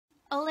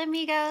Hola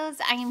amigos,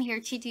 I am here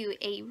to do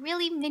a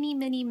really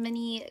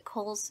mini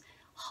Kohl's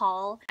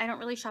haul. I don't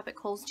really shop at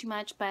Kohl's too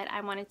much, but I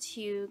wanted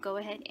to go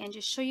ahead and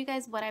just show you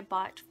guys what I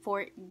bought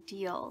for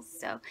deals.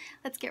 So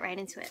let's get right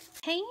into it.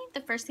 Okay, the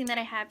first thing that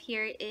I have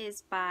here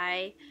is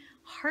by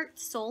Heart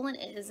Soul, and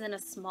it is in a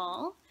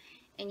small.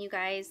 And you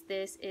guys,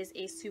 this is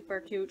a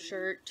super cute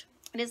shirt.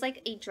 It is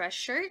like a dress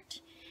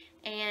shirt,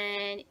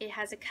 and it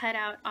has a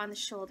cutout on the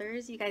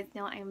shoulders. You guys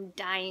know I'm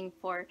dying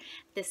for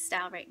this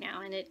style right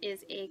now, and it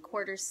is a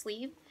quarter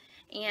sleeve.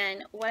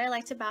 And what I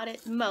liked about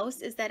it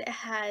most is that it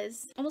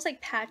has almost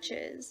like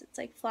patches. It's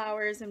like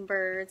flowers and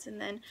birds,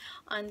 and then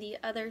on the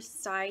other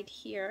side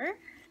here,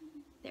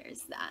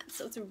 there's that.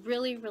 So it's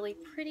really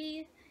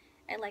pretty.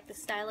 I like the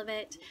style of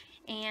it.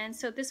 And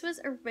so this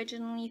was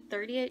originally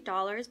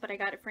 $38, but I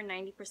got it for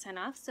 90%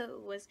 off, so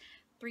it was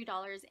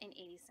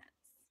 $3.80.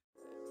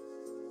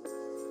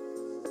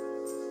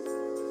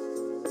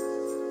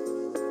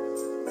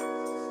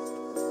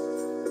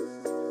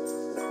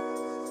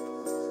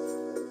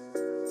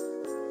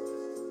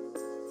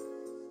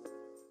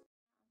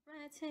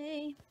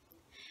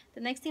 The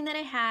next thing that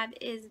I have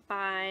is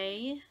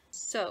by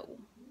So,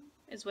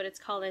 is what it's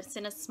called. It's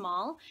in a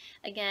small.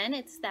 Again,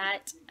 it's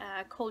that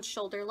cold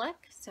shoulder look.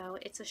 So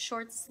it's a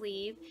short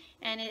sleeve,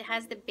 and it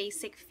has the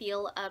basic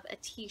feel of a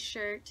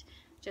t-shirt.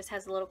 Just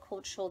has a little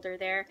cold shoulder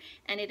there,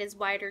 and it is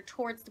wider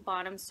towards the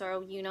bottom.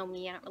 So you know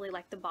me, I don't really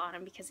like the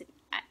bottom because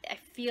I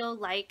feel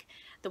like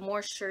the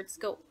more shirts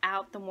go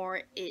out, the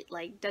more it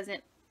like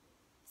doesn't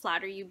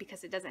flatter you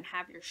because it doesn't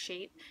have your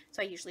shape.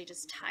 So I usually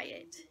just tie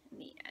it in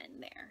the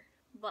end there.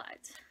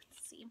 But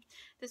let's see,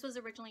 this was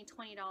originally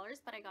 $20,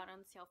 but I got it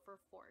on sale for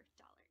 $4.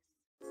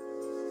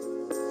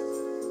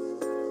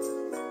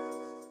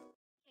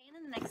 Okay, and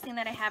then the next thing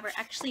that I have are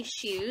actually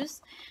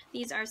shoes.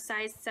 These are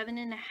size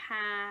 7.5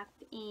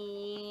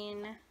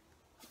 in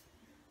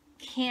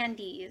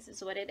candies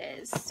is what it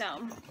is.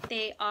 So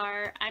they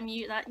are, I'm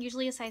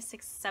usually a size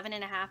 6,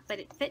 7.5, but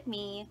it fit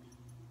me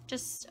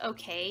just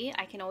okay.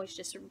 I can always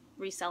just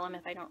resell them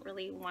if I don't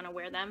really want to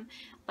wear them,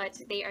 but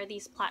they are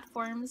these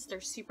platforms. They're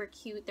super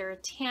cute. They're a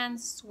tan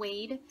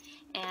suede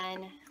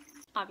and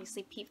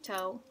obviously peep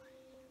toe,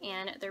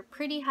 and they're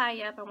pretty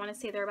high up. I want to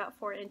say they're about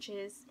 4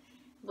 inches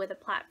with a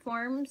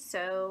platform,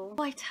 so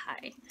quite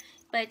high.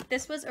 But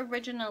this was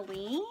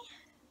originally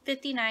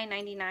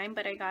 $59.99,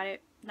 but I got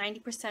it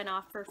 90%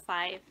 off for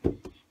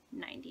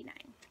 $5.99.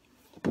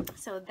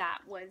 So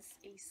that was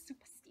a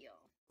super steal.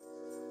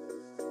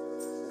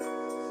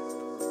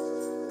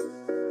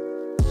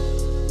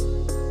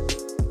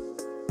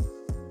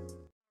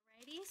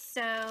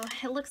 So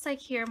it looks like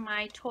here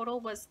my total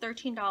was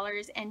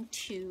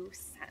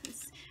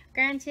 $13.02.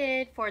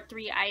 Granted, for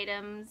 3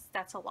 items,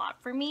 that's a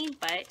lot for me,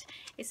 but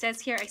it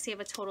says here I save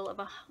a total of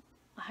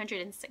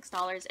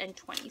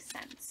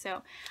 $106.20.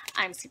 So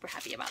I'm super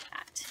happy about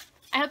that.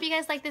 I hope you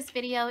guys liked this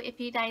video. If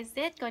you guys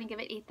did, go ahead and give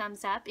it a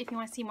thumbs up. If you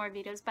want to see more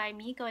videos by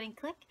me, go ahead and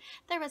click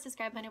the red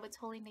subscribe button. It would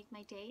totally make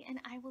my day, and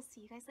I will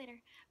see you guys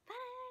later.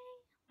 Bye!